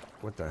it.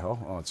 What the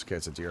hell? Oh, it's okay.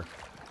 It's a deer.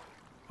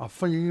 A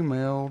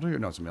female deer.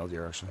 No, it's a male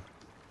deer, actually.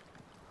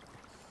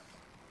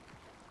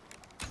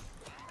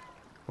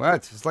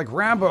 What? It's like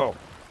Rambo.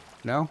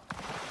 No?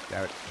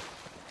 Damn it.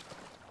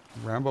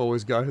 Rambo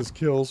always got his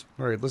kills.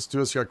 All right, let's do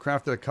this here. I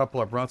crafted a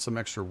couple. I brought some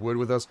extra wood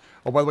with us.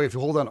 Oh, by the way, if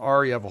you hold on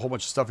R, you have a whole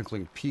bunch of stuff,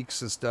 including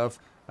peaks and stuff.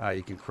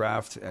 You can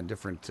craft and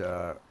different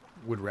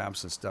wood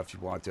ramps and stuff you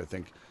want to. I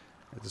think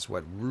this is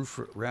what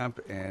roof ramp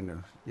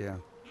and yeah,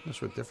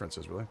 that's what difference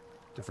is really.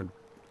 Different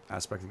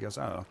aspect, I guess.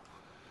 I don't know.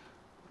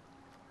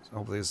 So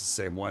hopefully it's the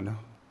same one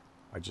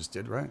I just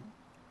did, right?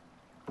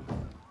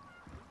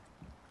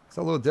 Is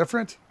that a little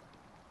different?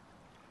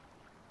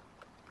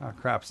 Ah,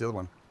 crap, it's the other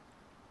one.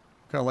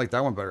 Kind of like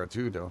that one better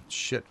too, though.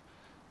 Shit,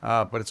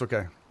 but it's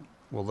okay.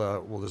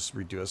 We'll just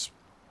redo this.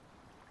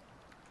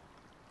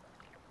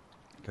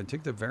 Can I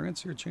take the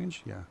variance here?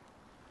 Change? Yeah.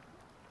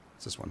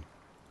 It's this one.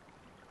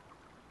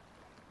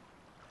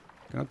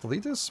 Can I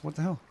delete this? What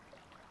the hell?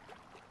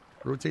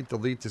 Rotate,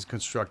 delete,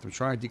 construct. I'm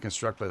trying to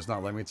deconstruct, but it's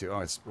not letting me to.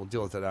 Oh, we'll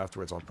deal with that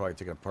afterwards. I'll probably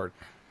take it apart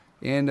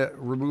and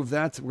remove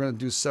that. We're gonna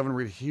do 7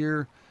 right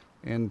here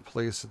and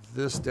place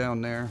this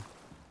down there.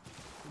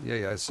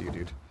 Yeah, I see you,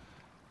 dude.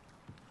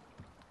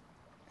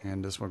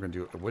 And this one we're going to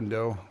do a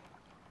window.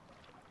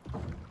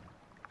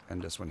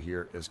 And this one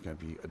here is going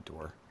to be a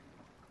door.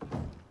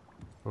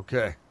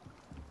 Okay.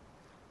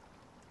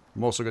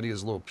 I'm also going to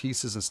use little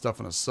pieces and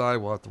stuff on the side.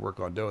 We'll have to work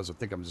on those. I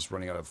think I'm just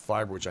running out of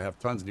fiber, which I have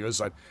tons on the other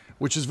side.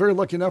 Which is very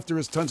lucky enough. There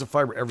is tons of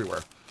fiber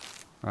everywhere.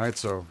 Alright,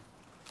 so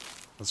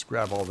let's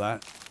grab all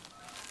that.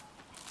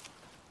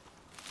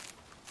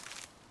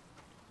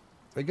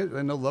 Did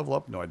I level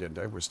up? No, I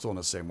didn't. We're still in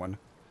the same one.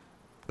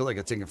 I feel like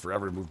it's taking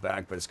forever to move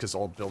back, but it's because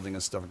all building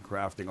and stuff and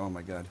crafting. Oh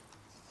my god.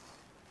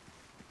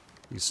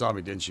 You saw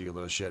me, didn't you, you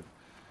little shit?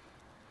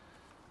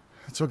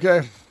 It's okay.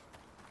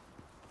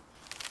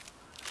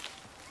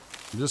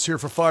 I'm just here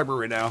for fiber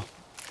right now.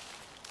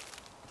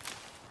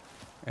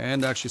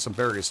 And actually some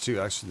berries too.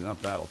 Actually,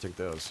 not bad. I'll take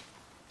those.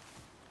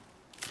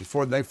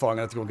 Before the nightfall, I'm going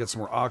to have to go get some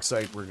more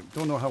oxide. We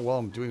don't know how well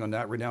I'm doing on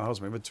that right now. How's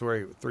my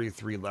inventory?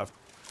 33 left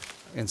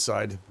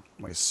inside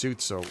my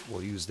suit, so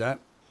we'll use that.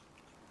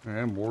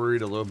 I'm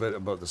worried a little bit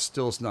about the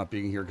stills not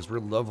being here because we're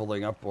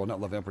leveling up. Well, not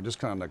leveling up. We're just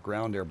kind of on the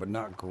ground there, but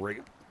not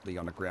greatly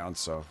on the ground.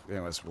 So,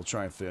 anyways, we'll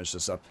try and finish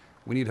this up.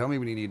 We need how many?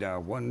 We need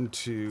 1,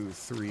 2,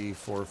 3,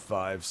 4,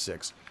 5,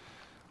 6.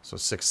 So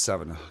 6,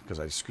 7 because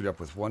I screwed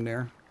up with 1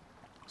 there.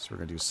 So we're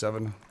going to do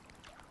 7.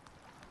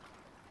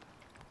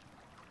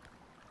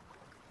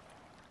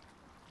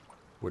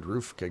 Wood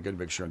roof. Okay, good.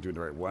 Make sure I'm doing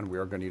the right one. We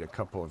are going to need a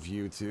couple of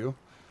you too.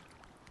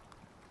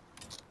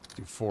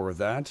 Do 4 of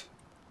that.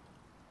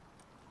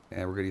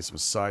 And we're going to need some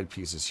side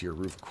pieces here,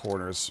 roof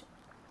corners.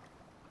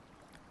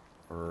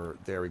 Or,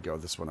 there we go,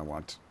 this one I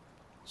want.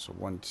 So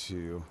 1,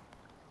 2.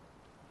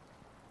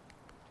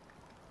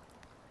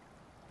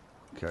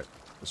 Okay,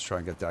 let's try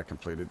and get that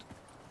completed.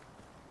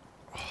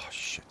 Oh,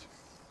 shit.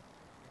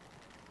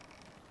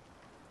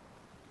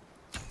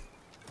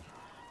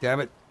 Damn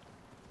it.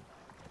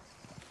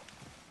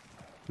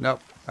 Nope,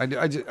 I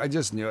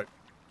just knew it.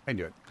 I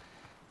knew it.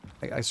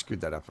 I screwed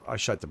that up. I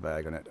shut the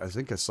bag on it. I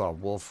think I saw a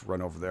wolf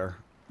run over there.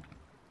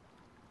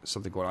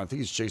 Something going on. I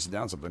think he's chasing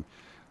down something.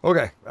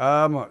 Okay.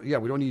 Yeah,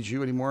 we don't need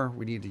you anymore.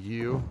 We need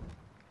you.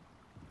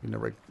 You know,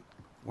 right?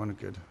 One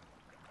good.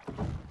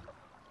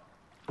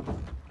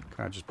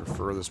 kind of just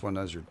prefer this one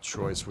as your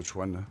choice, which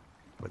one.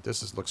 But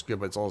this looks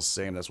good, but it's all the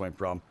same. That's my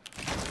problem.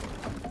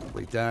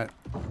 Delete that.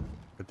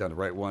 Put down the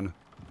right one.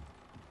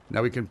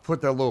 Now we can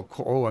put that little...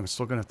 Oh, I'm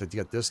still going to have to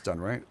get this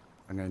done, right?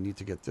 I'm going to need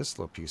to get this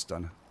little piece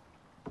done.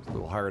 It's a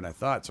little higher than I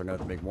thought, so I'm going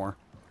to have to make more.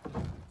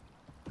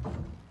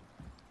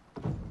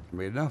 I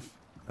made enough.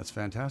 That's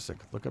fantastic.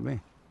 Look at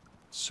me.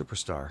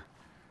 Superstar.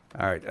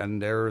 Alright,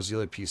 and there's the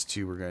other piece,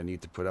 too, we're going to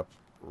need to put up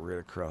right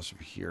across from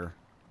here.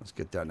 Let's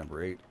get that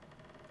number 8.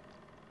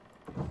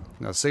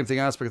 Now, same thing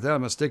aspect of that.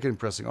 I'm mistaken.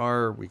 Pressing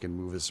R, we can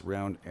move this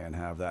around and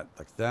have that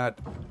like that.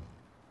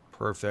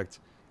 Perfect.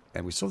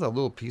 And we still have that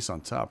little piece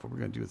on top. What are we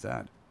going to do with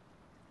that?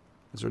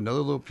 Is there another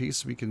little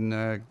piece we can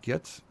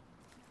get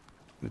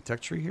in the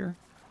tech tree here?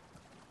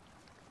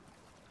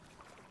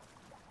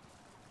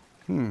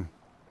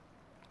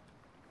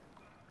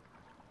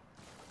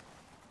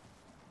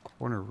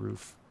 Corner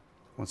roof.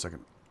 1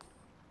 second.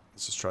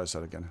 Let's just try this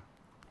out again.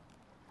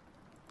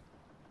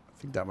 I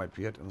think that might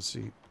be it. Let's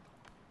see.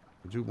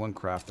 We'll do one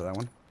craft to that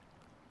one.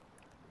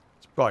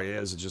 It probably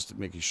is, it's just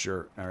making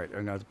sure. Alright, I'm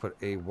going to have to put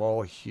a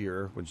wall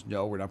here, which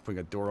no, we're not putting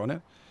a door on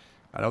it.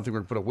 I don't think we're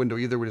going to put a window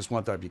either. We just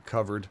want that to be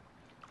covered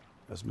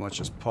as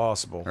much as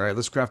possible. Alright,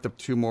 let's craft up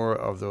 2 more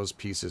of those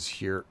pieces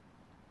here.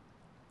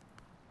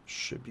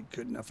 Should be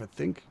good enough, I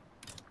think.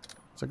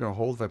 Is that going to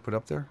hold if I put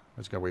up there? I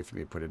just got to wait for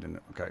me to put it in.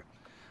 Okay.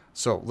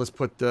 So, let's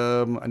put,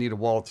 I need a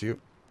wall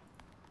too.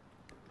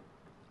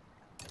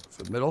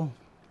 For the middle.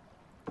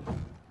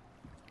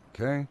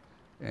 Okay.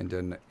 And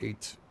then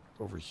 8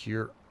 over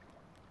here.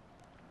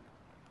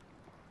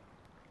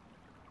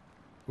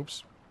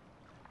 Oops.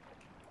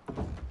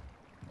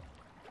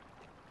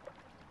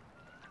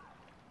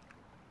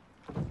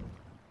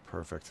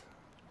 Perfect.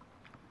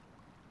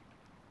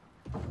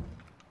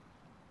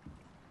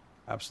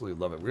 Absolutely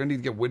love it. We're going to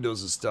need to get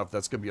windows and stuff.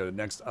 That's going to be our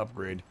next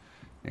upgrade.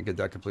 And get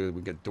that completed.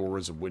 We get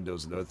doors and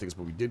windows and other things.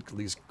 But we did at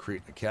least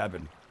create a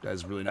cabin. That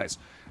is really nice.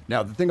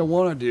 Now, the thing I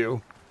want to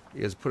do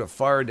is put a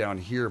fire down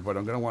here, but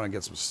I'm going to want to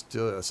get some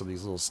of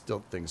these little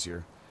stilt things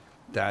here.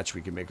 Thatch,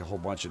 we can make a whole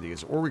bunch of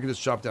these. Or we can just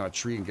chop down a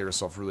tree and get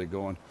ourselves really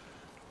going.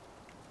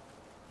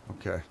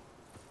 Okay.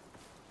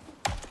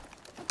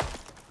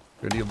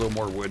 Gonna need a little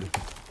more wood.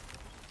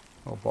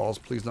 Oh, balls,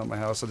 please not my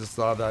house. I just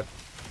thought of that.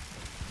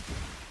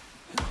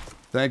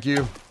 Thank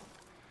you.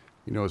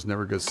 You know, it's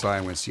never a good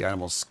sign when you see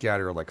animals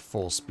scatter like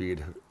full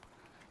speed.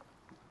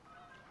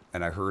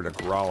 And I heard a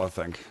growl, I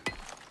think.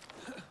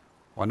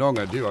 Well, I know what I'm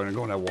going to do. I'm going to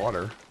go in that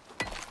water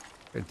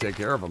and take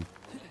care of them.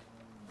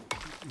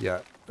 Yeah,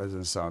 that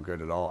doesn't sound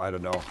good at all. I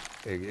don't know.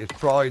 It's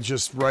probably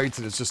just right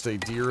that it's just a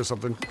deer or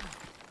something.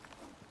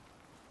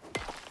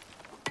 I'm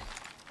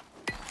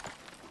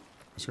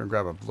just going to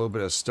grab a little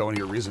bit of stone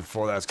here. Reason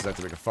for that is because I have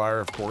to make a fire,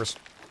 of course.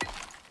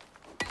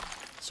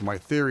 So my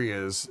theory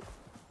is,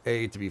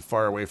 A, to be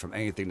far away from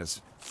anything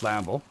that's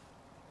flammable.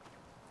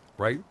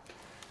 Right?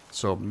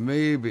 So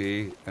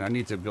maybe, and I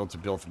need to build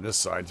from this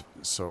side.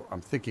 So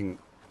I'm thinking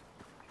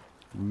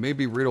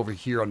maybe right over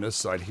here on this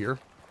side here.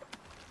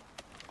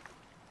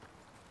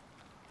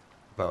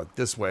 About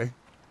this way.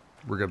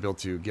 We're going to be able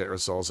to get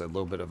ourselves a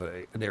little bit of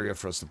an area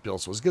for us to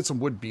build. So let's get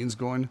some wood beams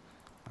going.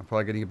 I'm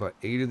probably going to need about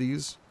 8 of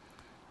these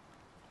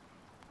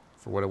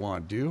for what I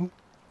want to do.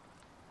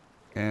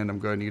 And I'm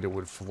going to need a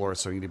wood floor,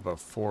 so I need about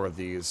 4 of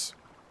these.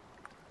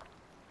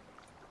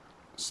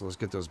 So let's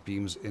get those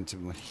beams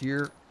into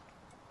here.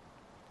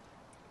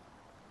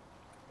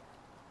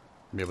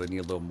 Maybe I need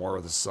a little more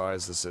of the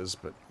size this is,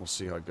 but we'll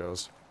see how it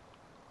goes.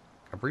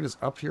 I bring this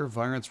up here,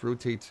 variance,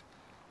 rotate.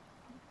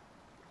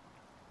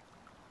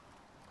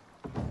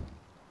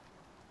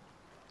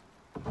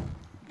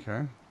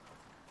 Okay.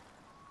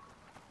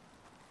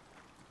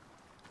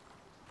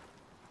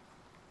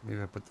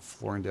 Maybe I put the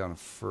flooring down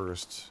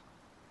first.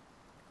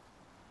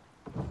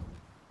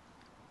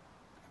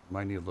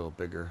 Might need a little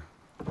bigger.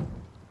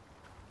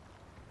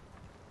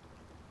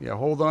 Yeah,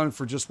 hold on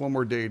for just one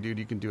more day, dude.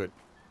 You can do it.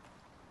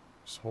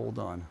 Just hold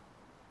on.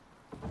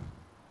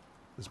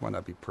 This might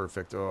not be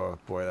perfect. Oh,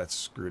 boy, that's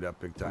screwed up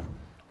big time.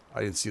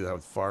 I didn't see how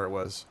far it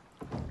was.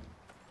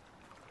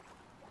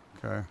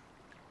 Okay.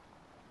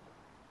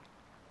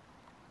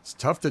 It's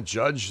tough to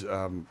judge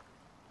where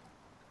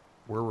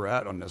we're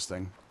at on this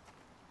thing.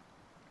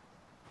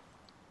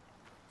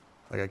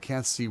 Like, I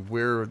can't see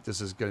where this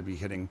is going to be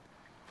hitting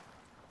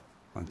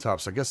on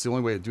top. So I guess the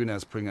only way of doing that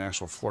is putting an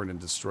actual floor in and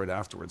destroy it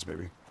afterwards,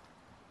 maybe.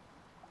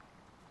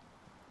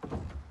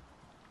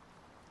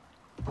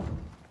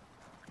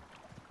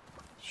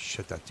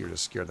 Shit, that deer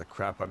just scared the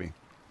crap out of me.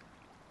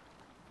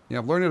 Yeah,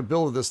 I'm learning to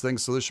build with this thing,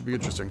 so this should be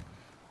interesting.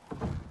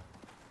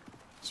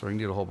 So I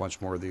need a whole bunch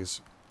more of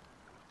these.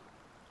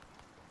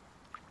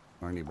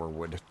 I need more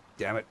wood.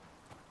 Damn it.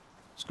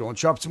 Let's go and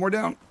chop some more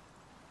down.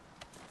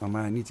 Oh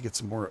man, I need to get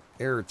some more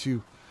air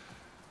too.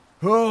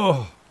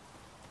 Oh!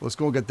 Let's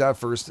go and get that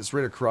first. It's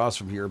right across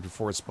from here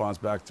before it spawns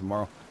back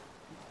tomorrow.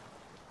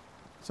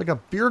 It's like a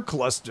beer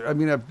cluster. I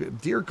mean, a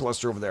deer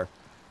cluster over there.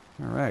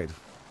 Alright.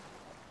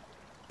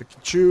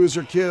 Choose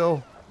or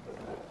kill.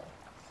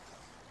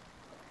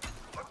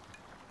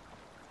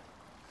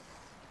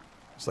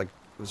 It's like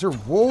Is there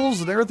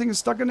wolves and everything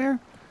stuck in there?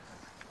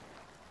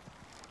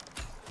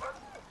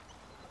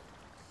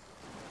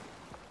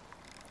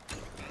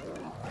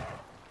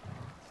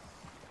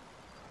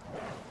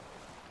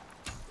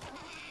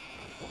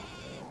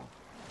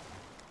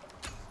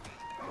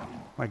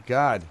 My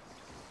God.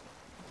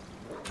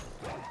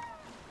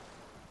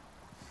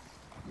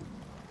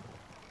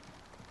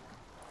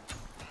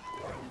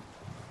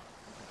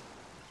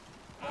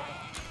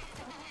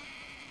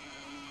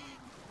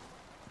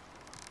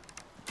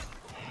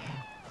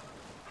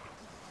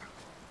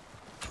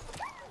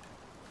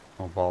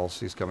 Oh, balls.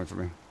 He's coming for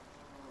me.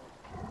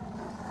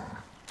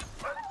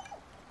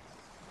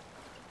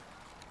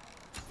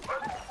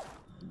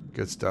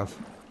 Good stuff.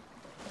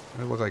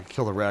 It looked like I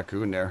killed a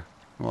raccoon there.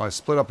 Well, I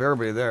split up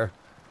everybody there.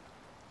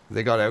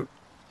 They got out.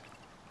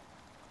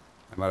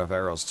 I'm out of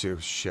arrows too.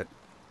 Shit.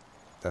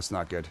 That's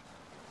not good.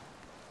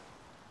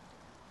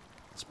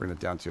 Let's bring it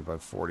down to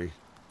about 40.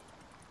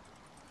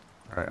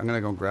 Alright, I'm going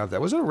to go grab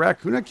that. Was it a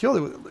raccoon I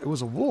killed? It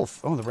was a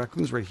wolf. Oh, the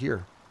raccoon's right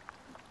here.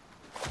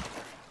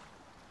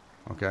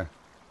 Okay.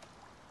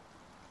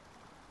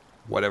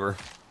 Whatever.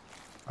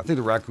 I think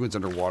the raccoon's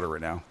underwater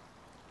right now.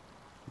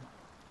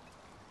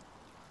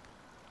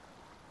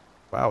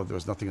 Wow, there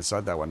was nothing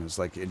inside that one. It's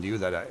like it knew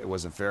that it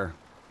wasn't fair.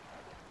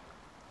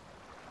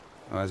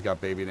 Oh, it's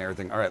got baby and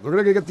everything. All right, we're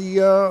going to get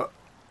the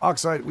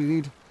oxide we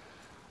need.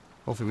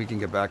 Hopefully we can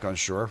get back on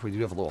shore. We do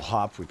have a little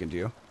hop we can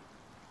do.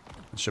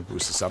 It should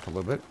boost us up a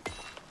little bit.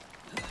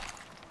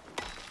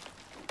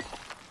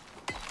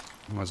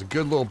 Well, it's a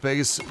good little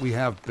base we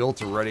have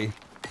built already.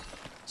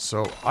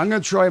 So I'm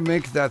going to try and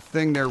make that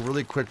thing there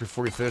really quick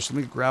before we finish. Let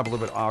me grab a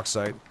little bit of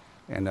oxide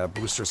and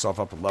boost ourselves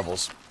up with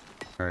levels.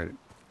 All right.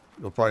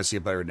 You'll probably see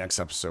a better next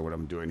episode what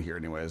I'm doing here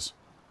anyways.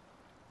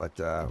 But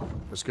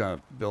I'm just going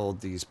to build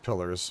these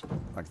pillars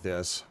like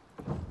this.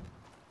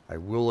 I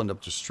will end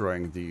up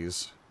destroying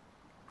these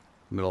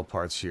middle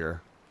parts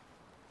here.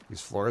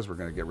 These floors, we're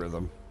going to get rid of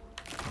them.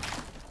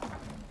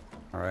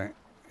 Alright,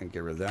 and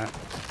get rid of that.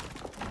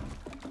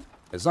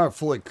 It's not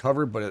fully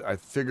covered, but I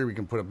figure we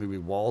can put up maybe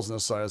walls on the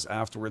sides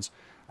afterwards.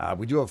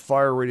 We do have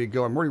fire ready to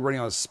go. I'm already running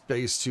out of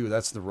space too.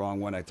 That's the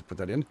wrong one. I have to put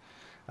that in.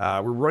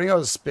 We're running out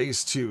of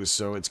space too,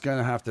 so it's going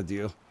to have to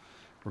deal.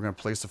 We're going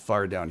to place the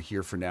fire down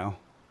here for now.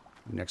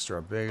 Next to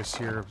our base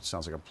here.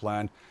 Sounds like a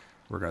plan.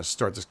 We're going to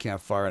start this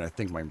campfire, and I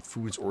think my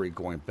food's already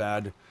going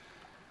bad.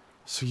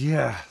 So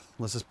yeah,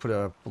 let's just put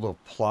a little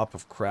plop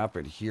of crap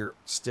in here,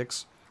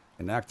 sticks,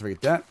 and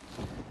activate that.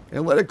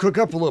 And let it cook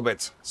up a little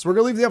bit. So we're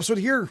going to leave the episode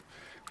here.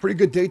 Pretty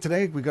good day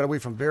today. We got away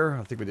from bear.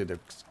 I think we did a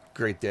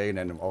great day, and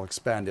then I'll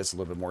expand this a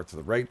little bit more to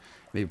the right.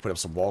 Maybe put up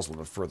some walls a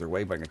little bit further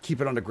away, but I'm going to keep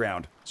it on the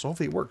ground. So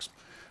hopefully it works.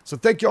 So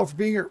thank you all for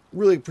being here.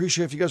 Really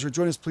appreciate it. If you guys are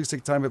joining us, please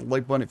take time to hit the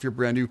like button. If you're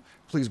brand new,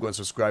 please go and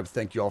subscribe.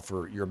 Thank you all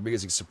for your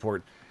amazing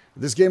support.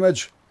 This Game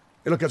Edge,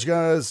 it'll catch you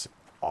guys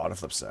on the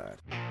flip side.